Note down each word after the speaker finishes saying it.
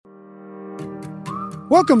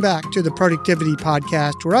Welcome back to the Productivity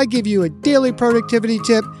Podcast, where I give you a daily productivity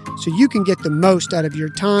tip so you can get the most out of your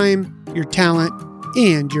time, your talent,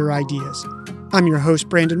 and your ideas. I'm your host,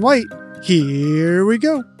 Brandon White. Here we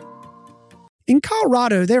go. In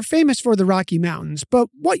Colorado, they're famous for the Rocky Mountains, but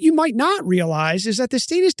what you might not realize is that the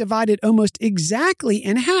state is divided almost exactly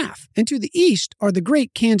in half, and to the east are the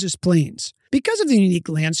Great Kansas Plains. Because of the unique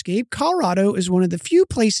landscape, Colorado is one of the few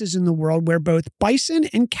places in the world where both bison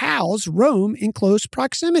and cows roam in close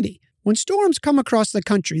proximity. When storms come across the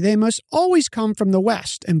country, they must always come from the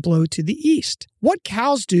west and blow to the east. What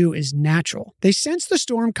cows do is natural. They sense the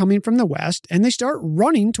storm coming from the west and they start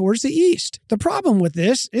running towards the east. The problem with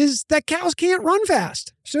this is that cows can't run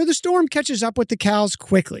fast. So the storm catches up with the cows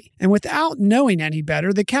quickly. And without knowing any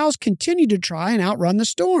better, the cows continue to try and outrun the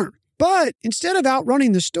storm. But instead of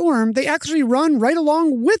outrunning the storm, they actually run right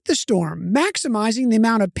along with the storm, maximizing the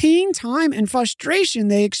amount of pain, time, and frustration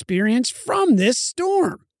they experience from this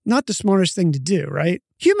storm. Not the smartest thing to do, right?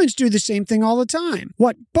 Humans do the same thing all the time.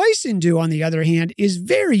 What bison do, on the other hand, is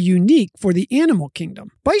very unique for the animal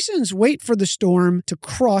kingdom. Bisons wait for the storm to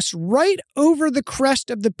cross right over the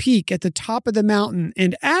crest of the peak at the top of the mountain,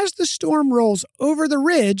 and as the storm rolls over the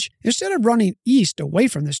ridge, instead of running east away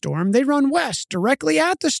from the storm, they run west directly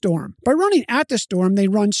at the storm. By running at the storm, they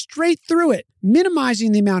run straight through it,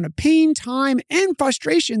 minimizing the amount of pain, time, and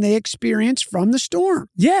frustration they experience from the storm.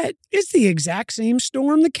 Yet, it's the exact same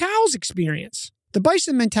storm the cows experience. The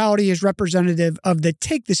bison mentality is representative of the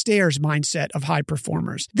take the stairs mindset of high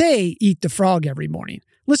performers. They eat the frog every morning.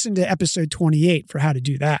 Listen to episode 28 for how to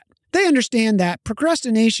do that. They understand that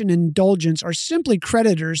procrastination and indulgence are simply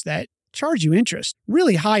creditors that charge you interest,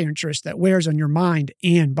 really high interest that wears on your mind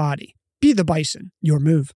and body. Be the bison, your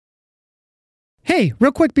move. Hey,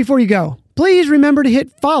 real quick before you go, please remember to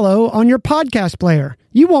hit follow on your podcast player.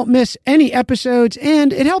 You won't miss any episodes,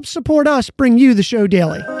 and it helps support us bring you the show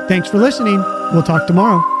daily. Thanks for listening. We'll talk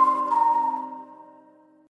tomorrow.